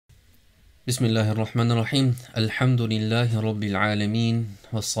Bismillah ar-Rahman ar-Rahim. Alhamdulillahi Rabbil Alameen.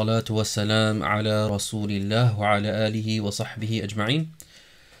 Wassalatu wassalam ala Rasulillah wa ala alihi wa sahbihi ajma'in.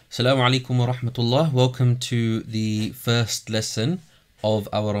 Assalamu alaikum wa rahmatullah. Welcome to the first lesson of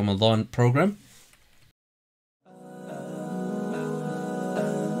our Ramadan program.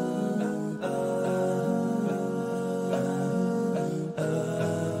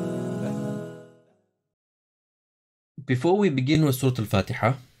 Before we begin with Surah Al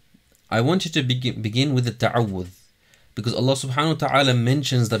Fatihah, I wanted to begin with the Ta'awwudh, because Allah subhanahu wa ta'ala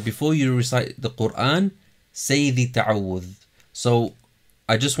mentions that before you recite the Quran, say the Ta'awwudh. So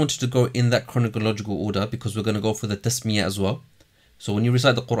I just wanted to go in that chronological order, because we're going to go for the Tasmiyah as well. So when you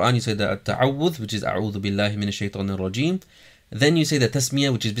recite the Quran, you say the Ta'awwudh, which is أعوذ بالله من الشيطان الرجيم. Then you say the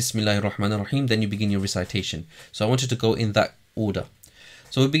Tasmiyah, which is Bismillah ar-Rahman ar-Rahim. Then you begin your recitation. So I wanted to go in that order.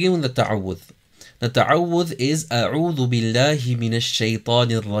 So we begin with the Ta'awwudh. The Ta'awwudh is أعوذ بالله من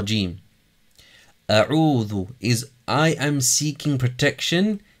الشيطان الرجيم. أعوذ is I am seeking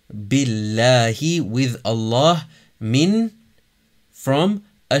protection billahi with Allah from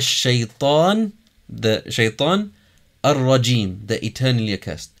الشيطان, the shaitan, الرجيم, the eternally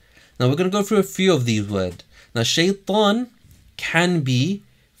accursed. Now we're going to go through a few of these words. Now shaitan can be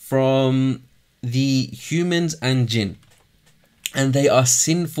from the humans and jinn, and they are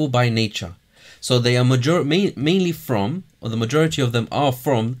sinful by nature. So they are mainly from, or the majority of them are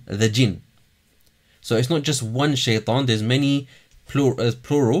from the jinn. So it's not just one shaitan, there's many plural.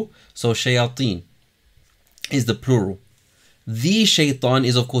 So shayateen is the plural. The shaitan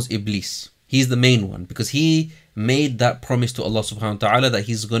is of course Iblis. He's the main one, because he made that promise to Allah subhanahu wa ta'ala that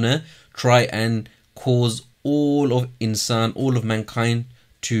he's gonna try and cause all of insan, all of mankind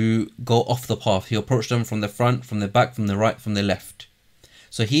to go off the path. He approached them from the front, from the back, from the right, from the left.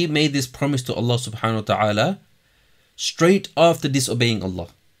 So he made this promise to Allah subhanahu wa ta'ala straight after disobeying Allah.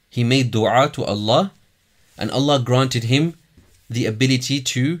 He made dua to Allah, and Allah granted him the ability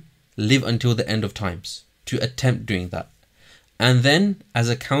to live until the end of times, to attempt doing that. And then as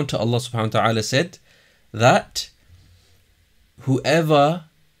a counter, Allah subhanahu wa ta'ala said that whoever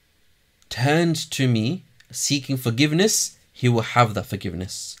turns to me seeking forgiveness, he will have that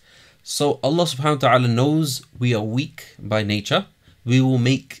forgiveness. So Allah subhanahu wa ta'ala knows we are weak by nature. We will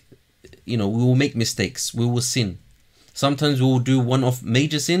make mistakes. We will sin. Sometimes we will do one-off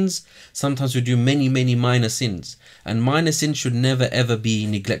major sins. Sometimes we do many minor sins. And minor sins should never ever be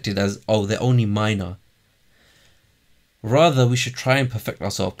neglected as, oh, they're only minor. Rather, we should try and perfect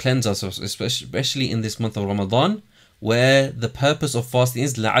ourselves, cleanse ourselves, especially in this month of Ramadan, where the purpose of fasting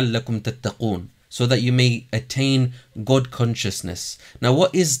is لَعَلَّكُمْ تَتَّقُونَ, so that you may attain God consciousness. Now,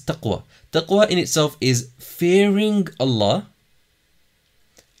 what is taqwa? Taqwa in itself is fearing Allah,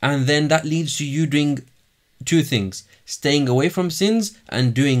 and then that leads to you doing two things: staying away from sins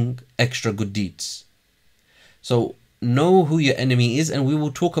and doing extra good deeds. So know who your enemy is, and we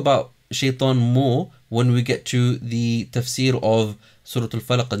will talk about shaitan more when we get to the tafsir of Surah Al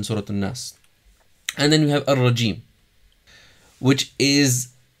Falaq and Surah Al Nas. And then we have الرجيم, which is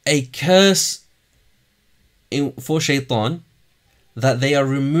a curse for shaitan, that they are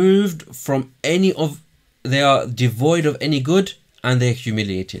removed from they are devoid of any good, and they're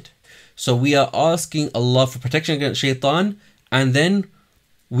humiliated. So we are asking Allah for protection against shaitan, and then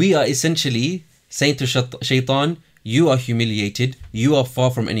we are essentially saying to shaitan, you are humiliated, you are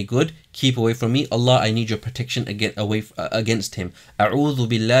far from any good, keep away from me. Allah, I need your protection against him. أعوذ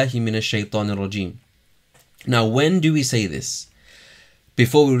بالله من الشيطان الرجيم. Now when do we say this?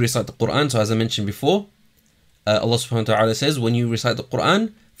 Before we recite the Quran. So as I mentioned before, Allah subhanahu wa ta'ala says, when you recite the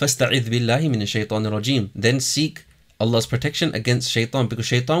Quran, فَاسْتَعِذْ بِاللَّهِ مِنَ الشَّيْطَانِ الرَّجِيمِ, then seek Allah's protection against shaitan, because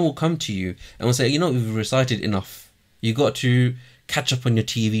shaitan will come to you and will say, you've recited enough. You got to catch up on your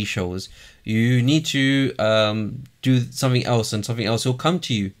TV shows. You need to do something else and something else. He'll come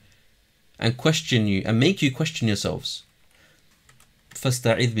to you and question you and make you question yourselves.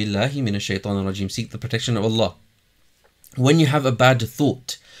 فَاسْتَعِذْ بِاللَّهِ مِنَ الشَّيْطَانِ الرَّجِيمِ. Seek the protection of Allah. When you have a bad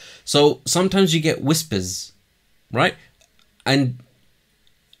thought. So sometimes you get whispers, right? And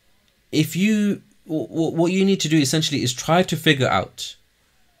what you need to do essentially is try to figure out,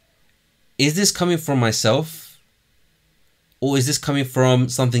 is this coming from myself, or is this coming from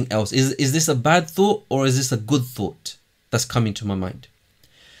something else? Is this a bad thought, or is this a good thought that's coming to my mind?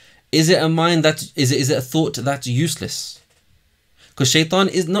 Is it a thought that's useless? Because shaitan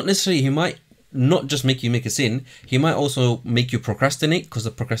is not necessarily, he might not just make you make a sin, he might also make you procrastinate, because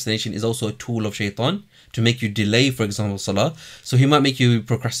the procrastination is also a tool of shaitan to make you delay, for example, salah. So he might make you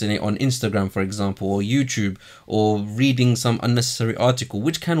procrastinate on Instagram, for example, or YouTube, or reading some unnecessary article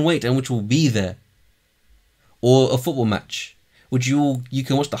which can wait and which will be there, or a football match, which you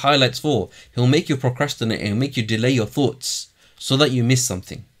can watch the highlights for. He'll make you procrastinate and make you delay your thoughts so that you miss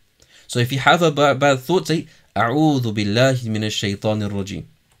something. So if you have a bad thought, say أعوذ بالله من الشيطان الرجيم.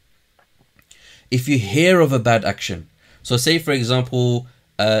 If you hear of a bad action, so say for example,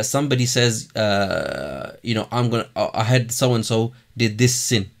 somebody says, I heard so and so did this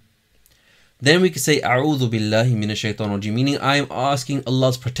sin. Then we can say أعوذ بالله من الشيطان الرجيم, meaning I am asking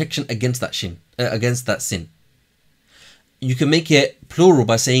Allah's protection against that sin. You can make it plural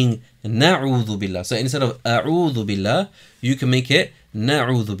by saying نعوذ بالله. So instead of أعوذ بالله, you can make it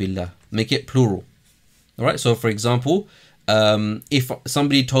نعوذ بالله. Make it plural. Alright, so for example, if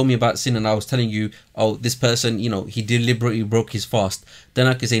somebody told me about sin and I was telling you, oh, this person, he deliberately broke his fast, then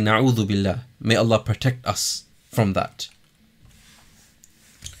I can say na'udhu billah. May Allah protect us from that.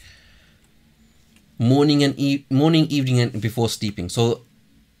 Morning, evening, and before sleeping. So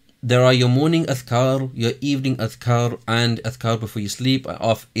there are your morning adhkar, your evening adhkar, and adhkar before you sleep,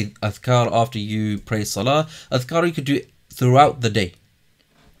 adhkar after you pray salah. Adhkar you could do throughout the day.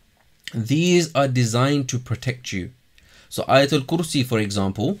 These are designed to protect you. So Ayatul Kursi, for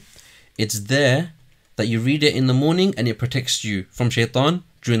example, it's there that you read it in the morning and it protects you from shaitan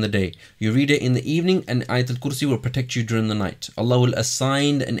during the day. You read it in the evening and Ayatul Kursi will protect you during the night. Allah will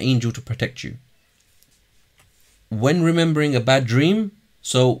assign an angel to protect you. When remembering a bad dream,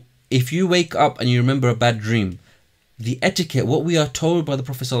 so if you wake up and you remember a bad dream, the etiquette, what we are told by the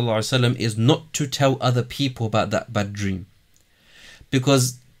Prophet ﷺ is not to tell other people about that bad dream.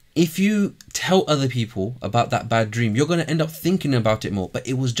 Because if you tell other people about that bad dream, you're going to end up thinking about it more, but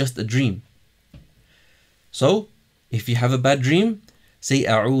it was just a dream. So, if you have a bad dream, say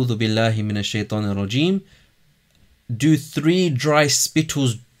أعوذ بالله من الشيطان الرجيم. Do 3 dry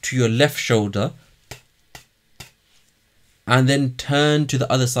spittles to your left shoulder, and then turn to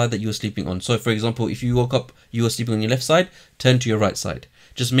the other side that you were sleeping on. So, for example, if you woke up, you were sleeping on your left side, turn to your right side.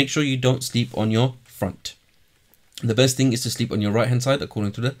 Just make sure you don't sleep on your front. The best thing is to sleep on your right hand side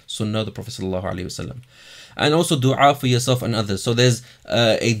according to the sunnah of the Prophet ﷺ. And also dua for yourself and others. So there's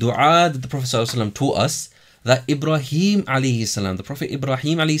a dua that the Prophet ﷺ taught us that Ibrahim alayhi salam, the Prophet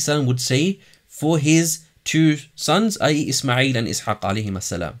Ibrahim alayhi salam would say for his 2 sons, i.e. Ismail and Ishaq alayhi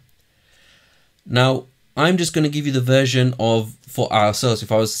salam. Now I'm just going to give you the version of for ourselves.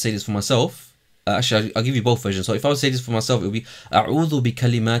 If I was to say this for myself, actually I'll give you both versions. So if I was to say this for myself, it would be أعوذ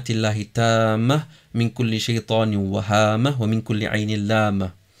بكلمات الله التامة من كل شيطان وهامة ومن كل عين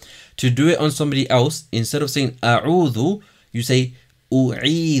لامة. To do it on somebody else, instead of saying أعوذ, you say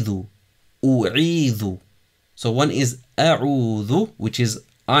أعيذ. So one is أعوذ, which is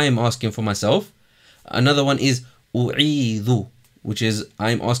I am asking for myself. Another one is أعيذ, which is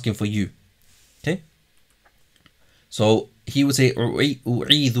I am asking for you. Okay. So he would say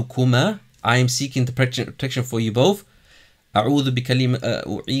أعيذكما, I am seeking the protection for you both. أعوذ بكلمات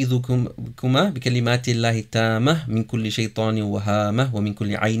الله التامة من كل شيطان وهامة ومن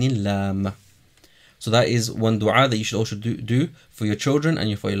كل عين لامة. So that is one dua that you should also do for your children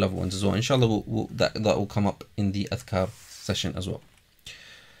and for your loved ones as well. Inshallah, that will come up in the adhkar session as well.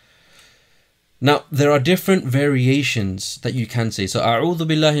 Now, there are different variations that you can say. So, أعوذ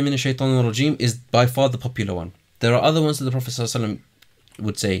بالله من الشيطان الرجيم is by far the popular one. There are other ones that the Prophet ﷺ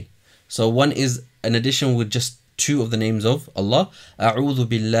would say. So one is an addition with just 2 of the names of Allah. أعوذ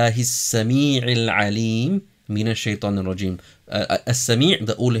بالله السميع العليم من الشيطان الرجيم. السميع,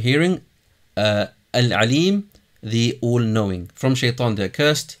 the all-hearing. Al-Alim, the all-knowing. From shaitan, the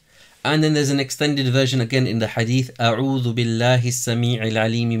accursed. And then there's an extended version again in the hadith. أعوذ بالله السميع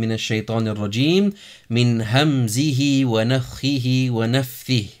العليم من الشيطان الرجيم من همزه ونفخه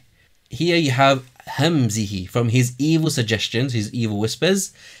ونفثه. Here you have همزه, from his evil suggestions, his evil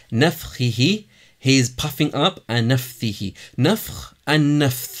whispers. نفخه, his puffing up, and نفثه. Nafkh and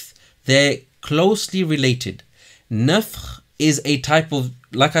nafth, they're closely related. Nafkh is a type of,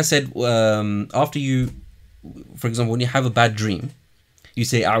 like I said, after you, for example, when you have a bad dream, you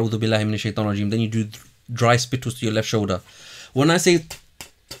say أعوذ بالله من الشيطان الرجيم, then you do dry spittles to your left shoulder. When I say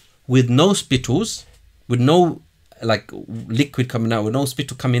with no spittles, with no like liquid coming out, with no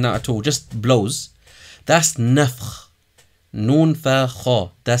spittle coming out at all, just blows, that's nafkh. Noon fa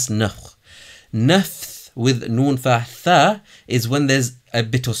kha, that's nafkh. Nafth with noon fa tha is when there's a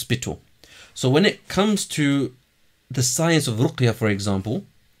bit of spittle. So when it comes to the science of ruqya, for example,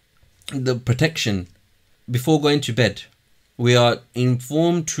 the protection before going to bed, we are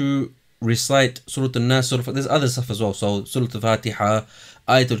informed to recite Surah Al-Nas, there's other stuff as well. So Surah Al Fatihah,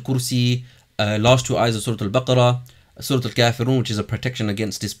 Ayatul Kursi, last 2 ayahs of Surah Al-Baqarah, Surah Al-Kafirun, which is a protection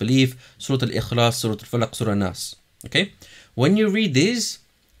against disbelief, Surah Al-Ikhlas, Surah Al-Falaq, Surah Al-Nas. Okay? When you read these,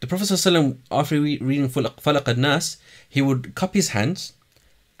 the Prophet ﷺ, after reading Falaq al-Nas, he would cup his hands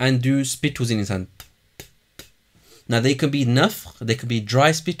and do spittles in his hand. Now they could be nafkh, they could be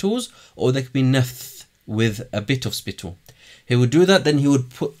dry spittles, or they could be nafth with a bit of spittle. He would do that, then he would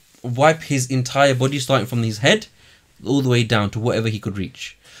wipe his entire body, starting from his head all the way down to whatever he could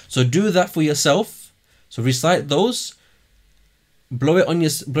reach. So do that for yourself. So recite those, blow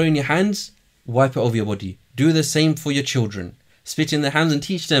in your hands, wipe it over your body. Do the same for your children. Spit in their hands and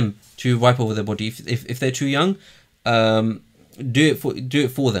teach them to wipe over their body. If they're too young, do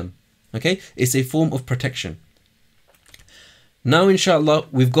it for them. Okay, it's a form of protection. Now, inshallah,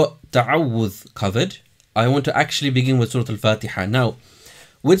 we've got Ta'awwudh covered. I want to actually begin with Surah Al Fatihah. Now,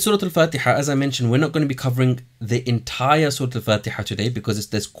 with Surah Al Fatihah, as I mentioned, we're not going to be covering the entire Surah Al Fatihah today because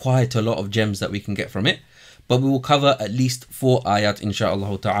there's quite a lot of gems that we can get from it. But we will cover at least 4 ayat,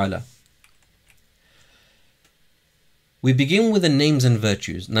 inshallah ta'ala. We begin with the names and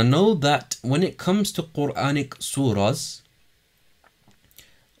virtues. Now know that when it comes to Quranic surahs,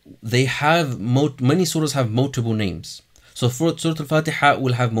 many surahs have multiple names. So Surah Al Fatihah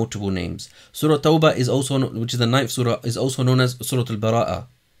will have multiple names. Surah Tawbah is also, which is the 9th surah, is also known as Surah Al Bara'ah.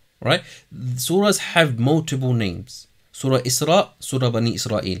 Right? Surahs have multiple names. Surah Isra, Surah Bani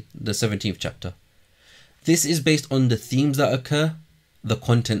Israel, the 17th chapter. This is based on the themes that occur, the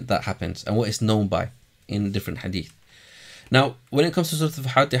content that happens, and what it's known by in different hadith. Now, when it comes to Surah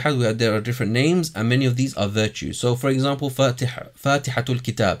Al Fatihah, there are different names, and many of these are virtues. So, for example, Fatihatul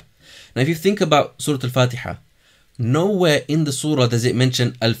Kitab. Now, if you think about Surah Al Fatihah, nowhere in the surah does it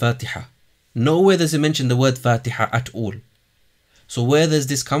mention Al-Fatihah. Nowhere does it mention the word Fatiha at all. So where does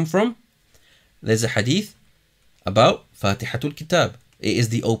this come from? There's a hadith about Fatihatul Kitab. It is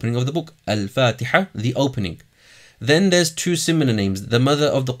the opening of the book. Al-Fatihah, the opening. Then there's 2 similar names. The mother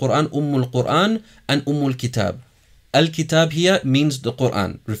of the Quran, Ummul Quran and Ummul Kitab. Al-Kitab here means the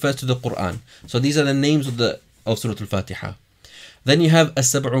Quran, refers to the Quran. So these are the names of Surah Al-Fatihah. Then you have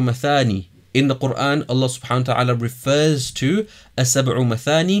As-Sab'u Mathani. In the Quran, Allah subhanahu wa ta'ala refers to As-Sab'u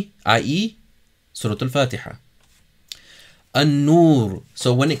Mathani, i.e. Surah Al-Fatihah. An-Nur.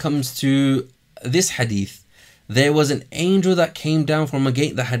 So when it comes to this hadith, there was an angel that came down from a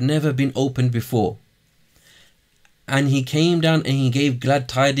gate that had never been opened before. And he came down and he gave glad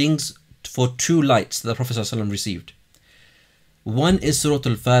tidings for 2 lights that the Prophet ﷺ received. One is Surah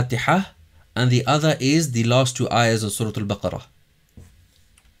Al-Fatihah and the other is the last 2 ayahs of Surah Al-Baqarah.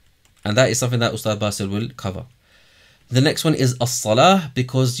 And that is something that Ustadh Basil will cover. The next one is As-Salah,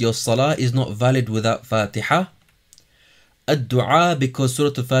 because your Salah is not valid without Fatiha. Ad-Du'a, because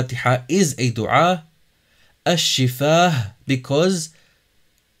Surah Al-Fatiha is a Du'a. Ash-Shifah, because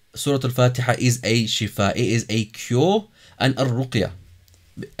Surah Al-Fatiha is a Shifa, it is a cure. And Ar-Ruqya,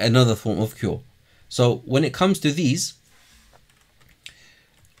 another form of cure. So when it comes to these,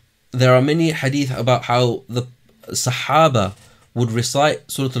 there are many hadith about how the Sahaba would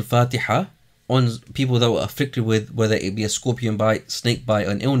recite Surah Al-Fatihah on people that were afflicted with, whether it be a scorpion bite, snake bite,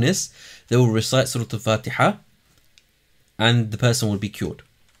 or an illness. They will recite Surah Al-Fatihah and the person will be cured.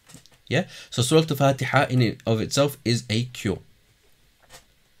 Yeah, so Surah Al-Fatihah in it of itself is a cure.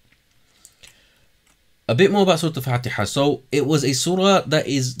 A bit more about Surah Al-Fatihah. So it was a surah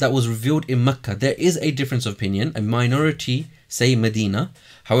that was revealed in Mecca. There is a difference of opinion. A minority say Medina.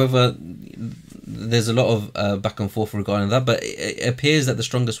 However, there's a lot of back and forth regarding that, but it appears that the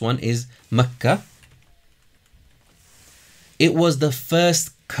strongest one is Mecca. It was the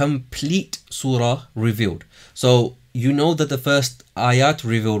first complete surah revealed. So you know that the first ayat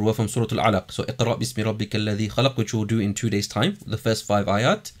revealed were from Surah Al-Alaq. So Iqra bismi rabbika alladhi khalaq, which we'll do in 2 days time, the first 5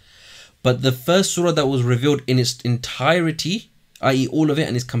 ayat. But the first surah that was revealed in its entirety, i.e. all of it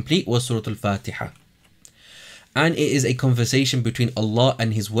and is complete, was Surah Al-Fatihah. And it is a conversation between Allah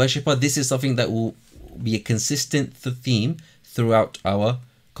and His worshipper. This is something that will be a consistent theme throughout our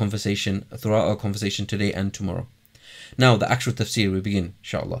conversation today and tomorrow. Now, the actual tafsir, we begin,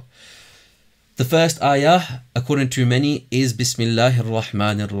 inshallah. The first ayah, according to many, is Bismillahir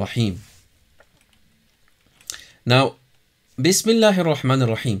Rahmanir Rahim. Now, Bismillahir Rahmanir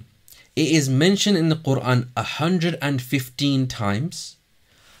Rahim, it is mentioned in the Quran 115 times.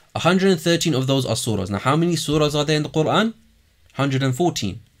 113 of those are surahs. Now, how many surahs are there in the Quran?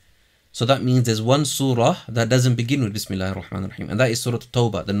 114. So that means there's one surah that doesn't begin with Bismillahir Rahmanir Rahim, and that is Surah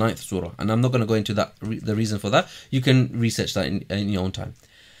Tawbah, the 9th surah. And I'm not going to go into that, the reason for that. You can research that in your own time.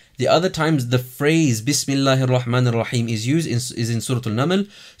 The other times the phrase Bismillahir Rahmanir Rahim is used is in Surah Al-Naml.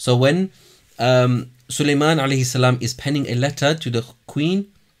 So when Sulaiman alayhi salam is penning a letter to the Queen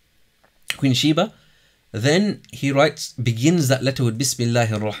Sheba, then he begins that letter with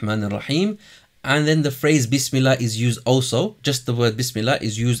Bismillahir Rahmanir Rahim, And then the phrase Bismillah is used also, just the word Bismillah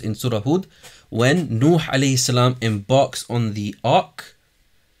is used in Surah Hud when Nuh alayhi salam embarks on the ark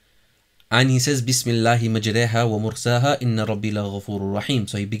and he says Bismillahi majreha wa mursaha inna rabbi la ghafurur rahim.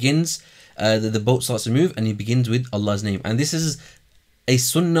 So he begins, the boat starts to move and he begins with Allah's name. And this is a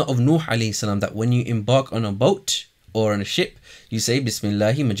sunnah of Nuh alayhi salam, that when you embark on a boat or on a ship, you say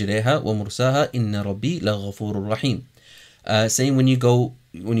Bismillahi majreha wa mursaha inna rabbi la ghafurur rahim. Same when you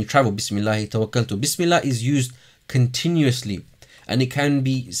travel, Bismillahi tawakkaltu. Bismillah is used continuously and it can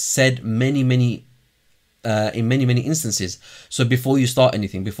be said in many instances. So before you start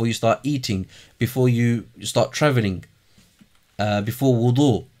anything, before you start eating, before you start traveling, before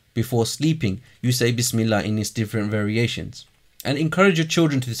wudu, before sleeping, you say Bismillah in its different variations. And encourage your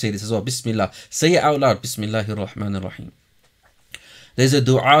children to say this as well. Bismillah. Say it out loud. Bismillahir Rahmanir Rahim. There's a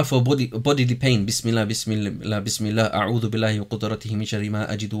dua for bodily pain. Bismillah, Bismillah, Bismillah. أعوذ بالله وقدرته من شر ما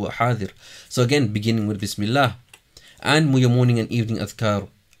أجد وأحاذر. So again, beginning with Bismillah. And your morning and evening adhkar,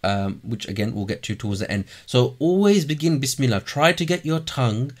 which again we'll get to towards the end. So always begin Bismillah. Try to get your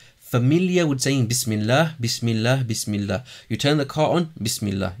tongue familiar with saying Bismillah, Bismillah, Bismillah. You turn the car on,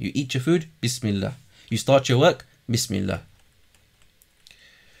 Bismillah. You eat your food, Bismillah. You start your work, Bismillah.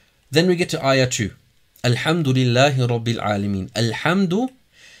 Then we get to ayah 2. Alhamdulillahi Rabbil Alameen. Alhamdu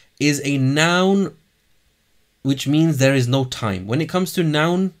is a noun which means there is no time. When it comes to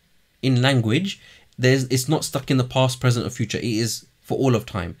noun in language, it's not stuck in the past, present or future. It is for all of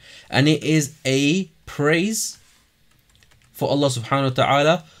time. And it is a praise for Allah subhanahu wa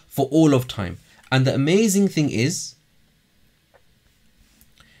ta'ala for all of time. And the amazing thing is,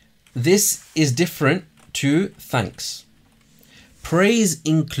 this is different to thanks. Praise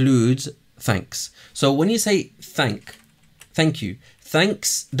includes thanks. So when you say thank you,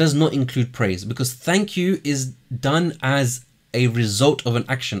 thanks does not include praise, because thank you is done as a result of an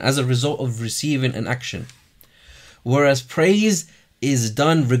action, as a result of receiving an action. Whereas praise is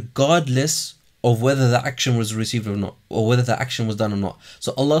done regardless of whether the action was received or not, or whether the action was done or not.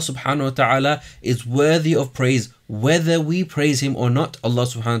 So Allah subhanahu wa ta'ala is worthy of praise whether we praise him or not. Allah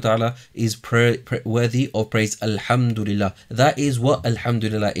subhanahu wa ta'ala is worthy of praise. Alhamdulillah. That is what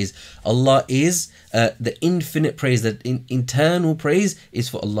Alhamdulillah is. Allah is the infinite praise, that internal praise is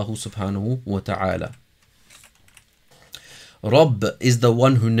for Allah subhanahu wa ta'ala. Rabb is the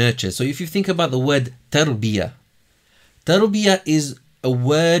one who nurtures. So if you think about the word tarbiyah, tarbiyah is a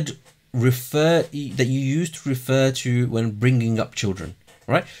word that you use to refer to when bringing up children,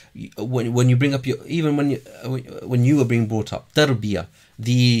 right? When you bring up when you were being brought up, tarbiyah,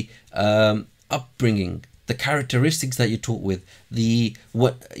 the upbringing, the characteristics that you're taught with,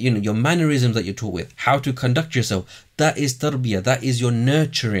 your mannerisms that you're taught with, how to conduct yourself, that is tarbiyah, that is your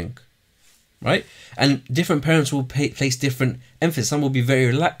nurturing, right? And different parents will place different emphasis. Some will be very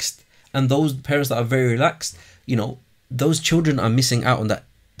relaxed, and those parents that are very relaxed, those children are missing out on that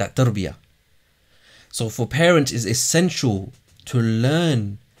tarbiyah. So for parents, it's essential to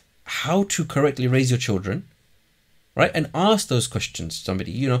learn how to correctly raise your children, right? And ask those questions to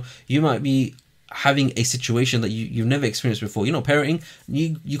somebody. You might be having a situation that you've never experienced before. Parenting,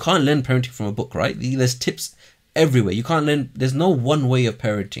 you can't learn parenting from a book, right? There's tips everywhere. You can't learn, there's no one way of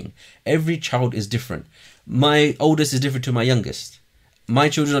parenting. Every child is different. My oldest is different to my youngest. My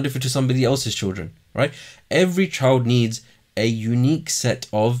children are different to somebody else's children, right? Every child needs a unique set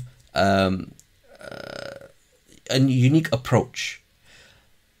of a unique approach,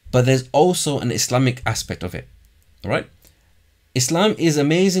 but there's also an Islamic aspect of it, right? Islam is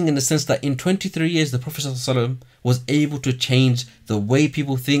amazing in the sense that in 23 years the Prophet ﷺ was able to change the way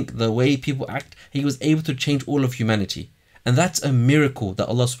people think, the way people act. He was able to change all of humanity, and that's a miracle that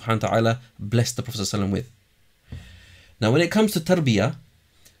Allah subhanahu wa ta'ala blessed the Prophet ﷺ with. Now when it comes to tarbiyah,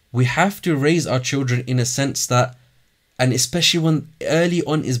 we have to raise our children in a sense that, and especially when early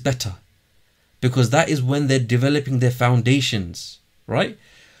on, is better, because that is when they're developing their foundations, right?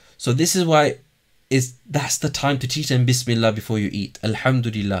 So this is why that's the time to teach them Bismillah before you eat,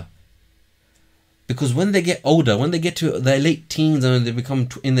 Alhamdulillah. Because when they get older, when they get to their late teens and they become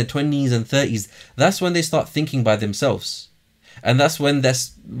in their 20s and 30s, that's when they start thinking by themselves. And that's when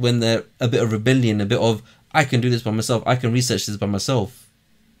they're a bit of rebellion, a bit of, I can do this by myself, I can research this by myself.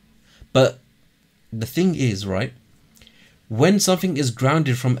 But the thing is, right, when something is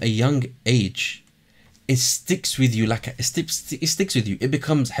grounded from a young age, it sticks with you it sticks with you. It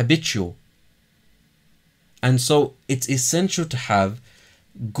becomes habitual. And so it's essential to have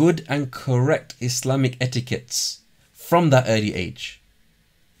good and correct Islamic etiquettes from that early age.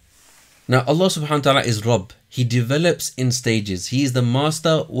 Now Allah subhanahu wa ta'ala is Rabb. He develops in stages. He is the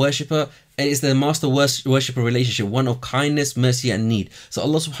master worshipper. It is the master worshipper relationship, one of kindness, mercy and need. So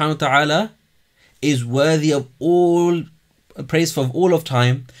Allah subhanahu wa ta'ala is worthy of all praise for all of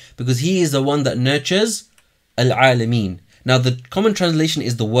time, because He is the one that nurtures Al-Alameen. Now the common translation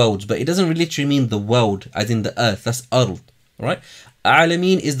is the worlds, but it doesn't literally mean the world as in the earth. That's Ard, right?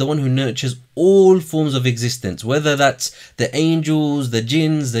 Alameen is the one who nurtures all forms of existence, whether that's the angels, the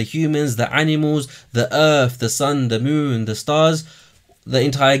jinns, the humans, the animals, the earth, the sun, the moon, the stars, the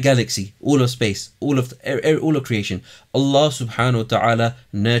entire galaxy, all of space, all of creation. Allah subhanahu wa ta'ala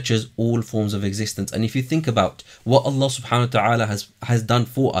nurtures all forms of existence. And if you think about what Allah subhanahu wa ta'ala has done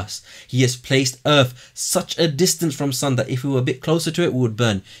for us, He has placed earth such a distance from sun that if we were a bit closer to it, we would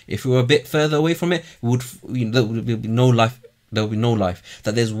burn. If we were a bit further away from it, there would be no life. There will be no life.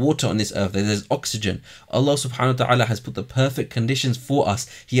 That there's water on this earth, that there's oxygen. Allah subhanahu wa ta'ala has put the perfect conditions for us.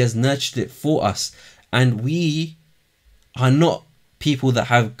 He has nurtured it for us. And we are not people that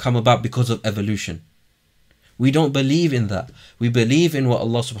have come about because of evolution. We don't believe in that. We believe in what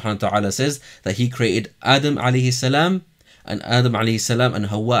Allah subhanahu wa ta'ala says, that He created Adam alayhi salam, and Adam alayhi salam and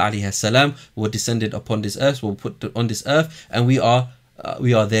Hawa alayhi salam were descended upon this earth, were put on this earth, and we are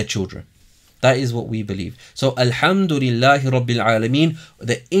their children. That is what we believe. So Alhamdulillahi Rabbil Alameen,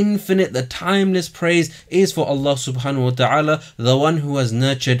 the infinite, the timeless praise is for Allah subhanahu wa ta'ala, the one who has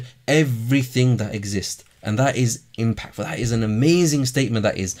nurtured everything that exists. And that is impactful. That is an amazing statement,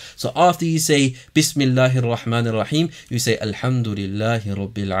 that is. So after you say Bismillahir Rahmanir Rahim, you say Alhamdulillahi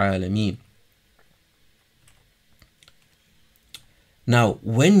Rabbil Alameen. Now,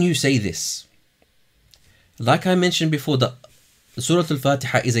 when you say this, like I mentioned before, the Surah Al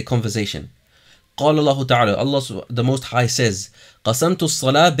Fatihah is a conversation. قال الله تعالى, Allah the Most High says, قَسَمْتُ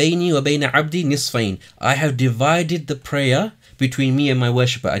الصَّلَاةَ بَيْنِي وَبَيْنَ عَبْدِي نِصْفَيْنِ, I have divided the prayer between me and my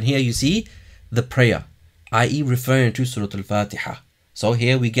worshipper. And here you see the prayer, i.e. referring to Surah Al Fatihah. So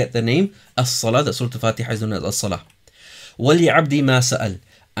here we get the name As-Salah, that Surah Al Fatihah is known as As-Salah. وَلِعَبْدِي مَا سَأَلْ,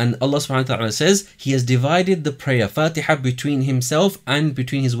 and Allah subhanahu wa ta'ala says He has divided the prayer Fatihah between Himself and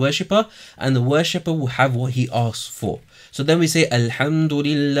between His worshipper, and the worshipper will have what he asks for. So then we say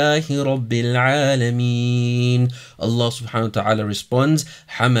Alhamdulillahi Rabbil Alameen. Allah subhanahu wa ta'ala responds,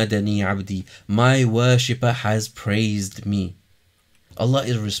 Hamadani Abdi, my worshipper has praised me. Allah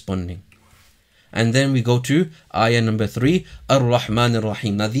is responding. And then we go to ayah number 3, Ar-Rahman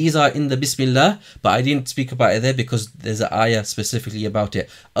Ar-Rahim. Now these are in the Bismillah, but I didn't speak about it there because there's an ayah specifically about it.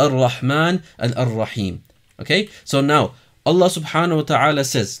 Ar-Rahman and Ar-Rahim. Okay, so now Allah subhanahu wa ta'ala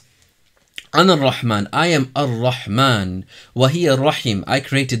says, Ana Ar-Rahman, I am Ar-Rahman, wa hiya Ar-Rahim, I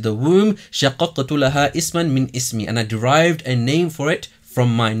created the womb, shaqaqtu laha isman min ismi, and I derived a name for it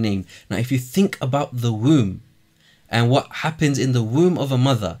from my name. Now if you think about the womb and what happens in the womb of a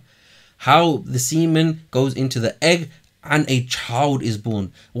mother, how the semen goes into the egg and a child is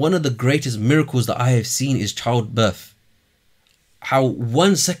born. One of the greatest miracles that I have seen is childbirth. How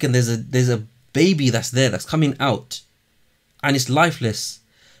 1 second there's a baby that's there, that's coming out, and it's lifeless.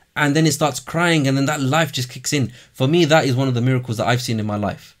 And then it starts crying, and then that life just kicks in. For me, that is one of the miracles that I've seen in my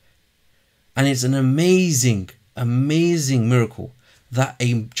life. And it's an amazing, amazing miracle that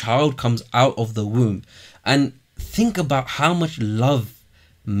a child comes out of the womb. And think about how much love,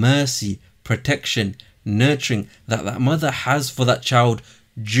 mercy, protection, nurturing that mother has for that child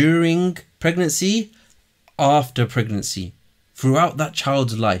during pregnancy, after pregnancy, throughout that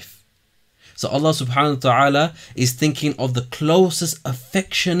child's life. So Allah subhanahu wa ta'ala is thinking of the closest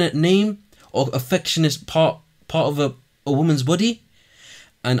affectionate name or affectionate part of a woman's body.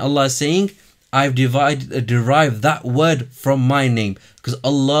 And Allah is saying, I've derived that word from my name, because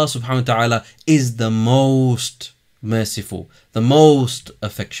Allah subhanahu wa ta'ala is the most merciful, the most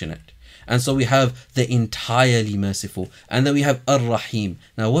affectionate. And so we have the entirely merciful, and then we have Ar-Rahim.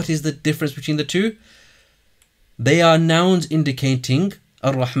 Now what is the difference between the two? They are nouns indicating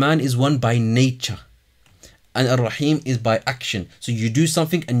Ar-Rahman is one by nature, and Ar-Rahim is by action. So you do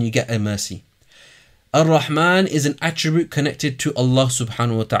something and you get a mercy. Ar-Rahman is an attribute connected to Allah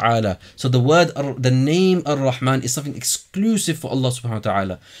subhanahu wa ta'ala. So the name Ar-Rahman is something exclusive for Allah subhanahu wa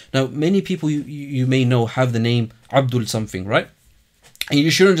ta'ala. Now many people you may know have the name Abdul something, right? And you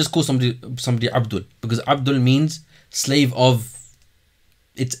shouldn't just call somebody Abdul, because Abdul means slave of.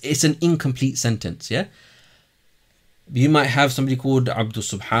 It's an incomplete sentence, yeah? You might have somebody called Abdul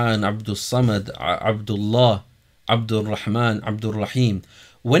Subhan, Abdul Samad, Abdullah, Abdul Rahman, Abdul Rahim.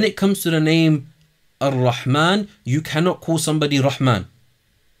 When it comes to the name Ar-Rahman, you cannot call somebody Rahman.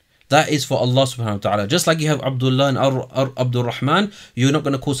 That is for Allah subhanahu wa ta'ala. Just like you have Abdullah and Abdul Rahman, you're not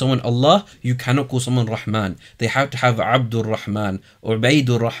going to call someone Allah, you cannot call someone Rahman. They have to have Abdul Rahman or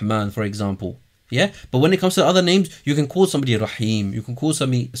Baydur Rahman, for example. Yeah, but when it comes to other names, you can call somebody Rahim, you can call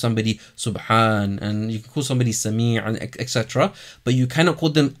somebody Subhan, and you can call somebody Sami', and etc. But you cannot call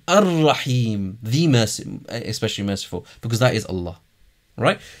them Ar-Rahim, the mercy, especially merciful, because that is Allah,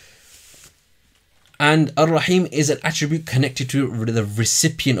 right? And Ar-Rahim is an attribute connected to the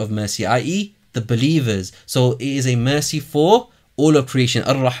recipient of mercy, i.e. the believers. So it is a mercy for all of creation.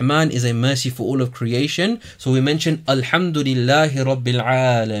 Ar-Rahman is a mercy for all of creation. So we mentioned Alhamdulillahi Rabbil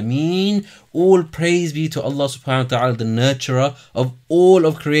Alameen. All praise be to Allah subhanahu wa ta'ala, the nurturer of all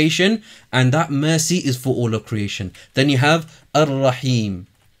of creation. And that mercy is for all of creation. Then you have Ar-Rahim.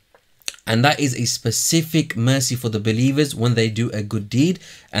 And that is a specific mercy for the believers when they do a good deed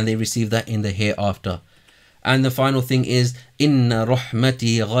and they receive that in the hereafter. And the final thing is Inna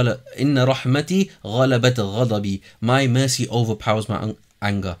rahmati ghalabat ghadabi. My mercy overpowers my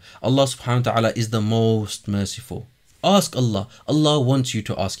anger. Allah subhanahu wa ta'ala is the most merciful. Ask Allah. Allah wants you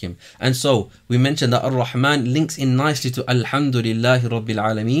to ask Him. And so we mentioned that Ar-Rahman links in nicely to Alhamdulillahi Rabbil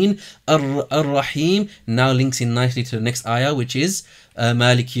Alameen. Ar-Rahim now links in nicely to the next ayah, which is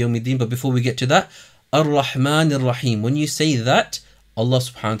Maliki Yawmiddin. But before we get to that, Ar-Rahman Ar-Rahim, when you say that, Allah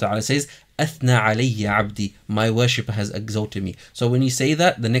subhanahu wa ta'ala says Athna alayya abdi, my worshipper has exalted me. So when you say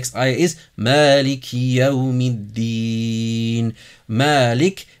that, the next ayah is Maliki Yawmiddin.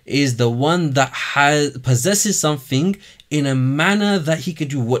 Malik is the one that possesses something in a manner that he can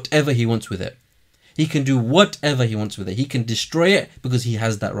do whatever he wants with it. He can do whatever he wants with it. He can destroy it because he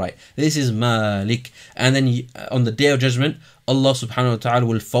has that right. This is Malik. And then on the Day of Judgment, Allah subhanahu wa ta'ala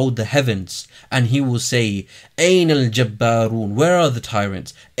will fold the heavens and He will say, Ayn al-Jabbarun, where are the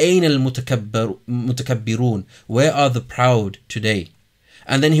tyrants? Ayn al-Mutakabbirun, where are the proud today?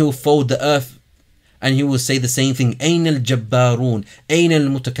 And then He will fold the earth and He will say the same thing, Ayn al-Jabbarun, Ayn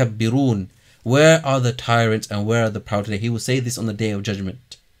al-Mutakabbirun, where are the tyrants and where are the proud today? He will say this on the Day of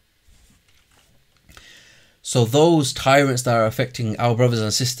Judgment. So those tyrants that are affecting our brothers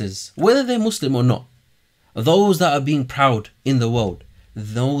and sisters, whether they're Muslim or not, those that are being proud in the world,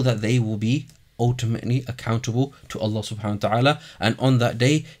 know that they will be ultimately accountable to Allah subhanahu wa ta'ala. And on that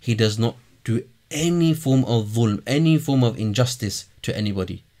day, He does not do any form of dhulm, any form of injustice to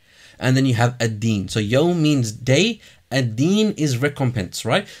anybody. And then you have ad-din. So yawm means day, ad-din is recompense,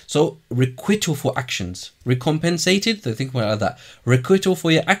 right? So requital for actions, recompensated, so think about that. Requital for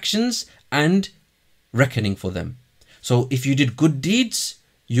your actions and reckoning for them. So if you did good deeds,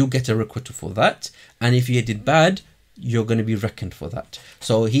 you get a requital for that, and if you did bad, you're going to be reckoned for that.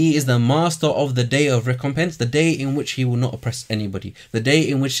 So He is the master of the day of recompense, the day in which He will not oppress anybody, the day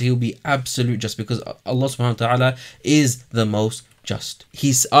in which He will be absolute just, because Allah subhanahu wa ta'ala is the most just.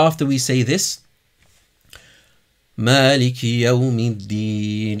 After we say this, Maliki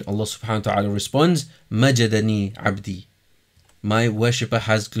Yawmiddin, Allah subhanahu wa ta'ala responds, Majadani Abdi, my worshipper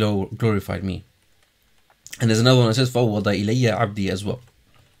has glorified me. And there's another one that says فَوَّضَ إِلَيَّ عَبْدِي as well.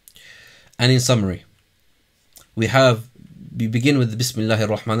 And in summary, we begin with Bismillah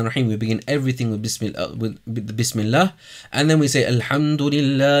ar-Rahman ar-Rahim. We begin everything with Bismillah, and then we say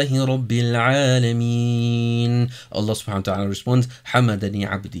Alhamdulillahi Rabbil Alameen. Allah subhanahu wa ta'ala responds Hamadani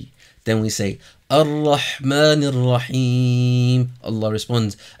Abdi. Then we say Ar-Rahman ar-Rahim. Allah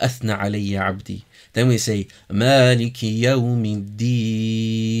responds Athna alayya Abdi. Then we say Maliki Yawmiddin,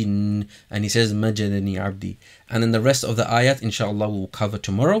 and He says Majadani Abdi. And then the rest of the ayat inshallah we'll cover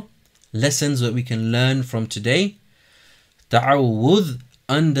tomorrow. Lessons that we can learn from today. Ta'awwudh,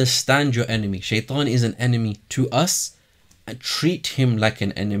 understand your enemy. Shaitan is an enemy to us, and treat him like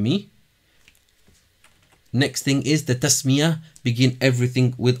an enemy. Next thing is the Tasmiyah, begin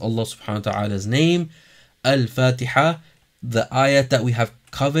everything with Allah subhanahu wa ta'ala's name. Al-Fatihah, the ayat that we have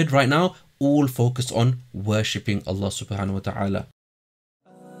covered right now, all focused on worshipping Allah subhanahu wa ta'ala.